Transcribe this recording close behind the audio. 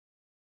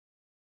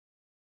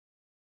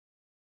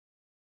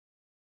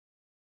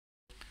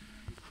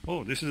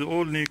Oh, this is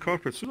Olney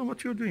carpet. So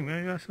what you're doing,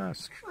 may I just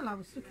ask? Well, I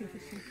was looking for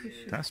some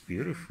cushions. That's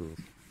beautiful.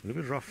 A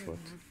little bit rough, but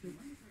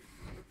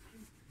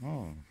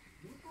oh,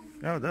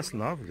 oh, that's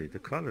lovely. The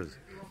colors.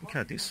 Look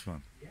at this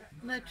one.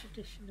 No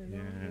traditional.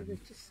 Yeah. They're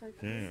just so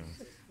Yeah.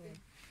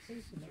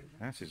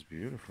 That is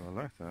beautiful. I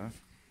like that.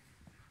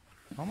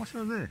 How much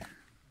are they?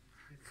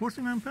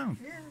 £49.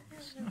 Yeah,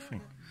 It's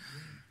nothing.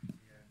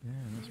 Yeah,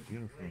 that's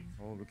beautiful.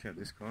 Oh, look at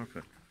this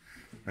carpet.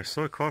 I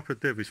saw a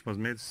carpet there which was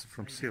made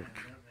from silk.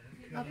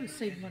 I haven't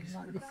seen one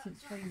like this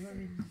since we were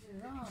in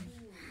Iran.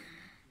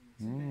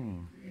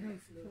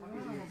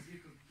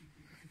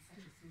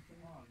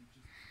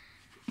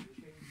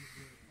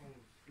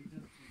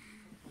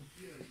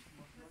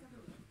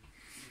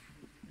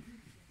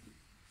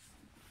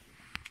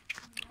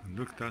 And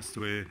look, that's the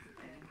way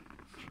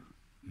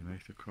you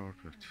make the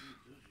carpet.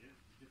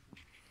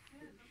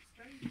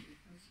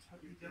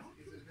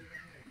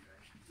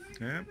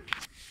 Yeah,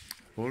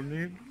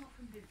 Olney,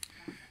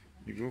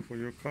 you go for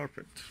your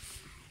carpet.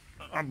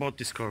 I bought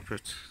this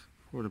carpet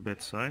for the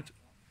bedside.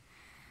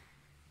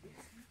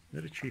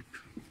 Very cheap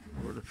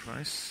for the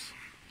price.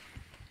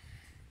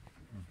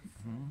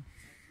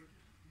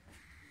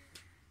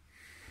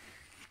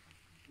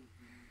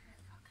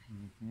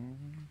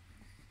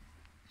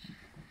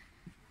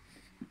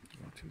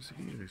 What is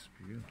here is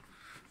beautiful.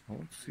 I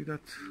want to see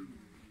that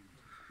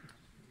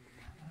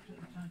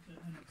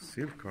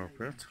silk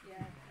carpet.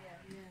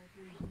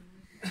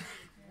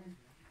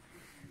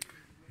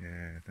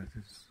 Yeah, that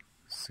is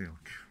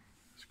silk.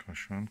 It's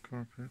cushion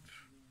carpet.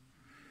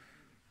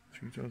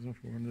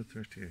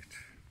 3,438.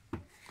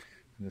 And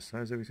the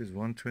size of it is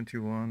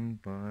 121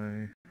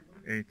 by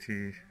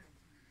 80,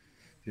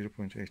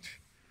 0.8. It's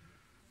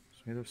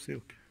made of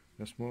silk.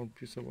 A small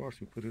piece of art,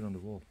 you put it on the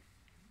wall.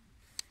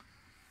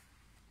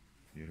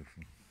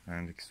 Beautiful.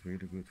 And it's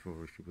really good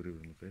for if you put it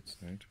on the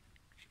bedside.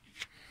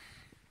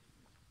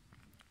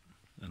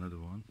 Another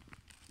one.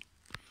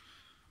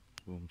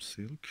 Warm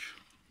silk.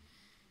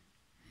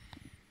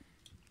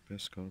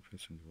 Best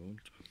carpets in the world.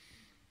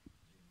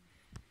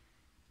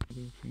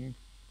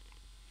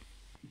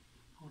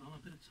 Hold on, I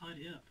better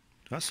tidy up.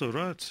 That's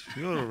alright.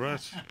 You're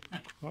alright.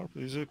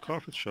 Carpet is a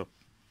carpet shop.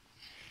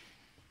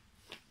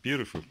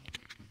 Beautiful.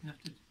 You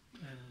have to.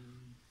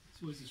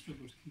 It's always a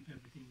struggle to keep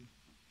everything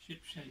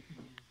ship shape.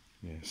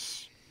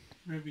 Yes.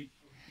 For every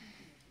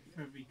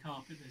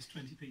carpet, there's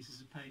 20 pieces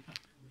of paper.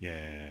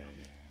 Yeah.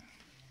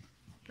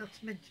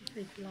 That's meant to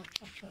be like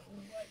that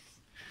always.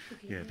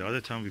 Yeah, the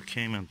other time we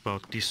came and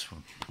bought this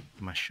one,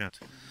 Mashat.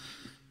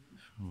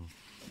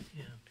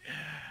 Yeah.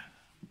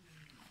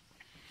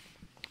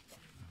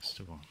 That's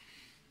the one.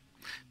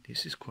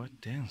 This is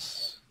quite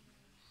dense.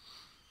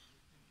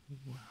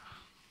 Wow.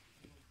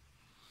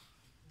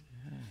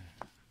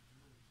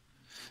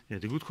 Yeah,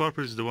 the good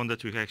carpet is the one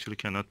that you actually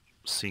cannot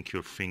sink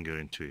your finger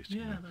into it.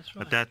 Yeah, that's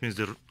right. But that means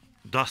the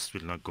dust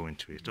will not go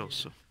into it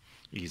also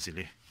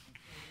easily.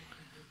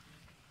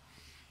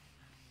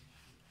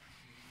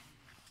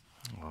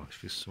 Oh, it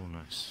feels so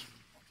nice.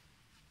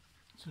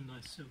 It's a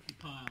nice silky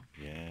pile.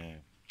 Yeah.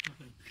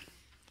 Lovely.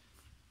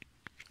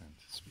 And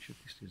especially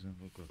this design,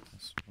 oh God,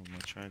 that's one of my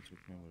childhood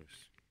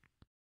memories.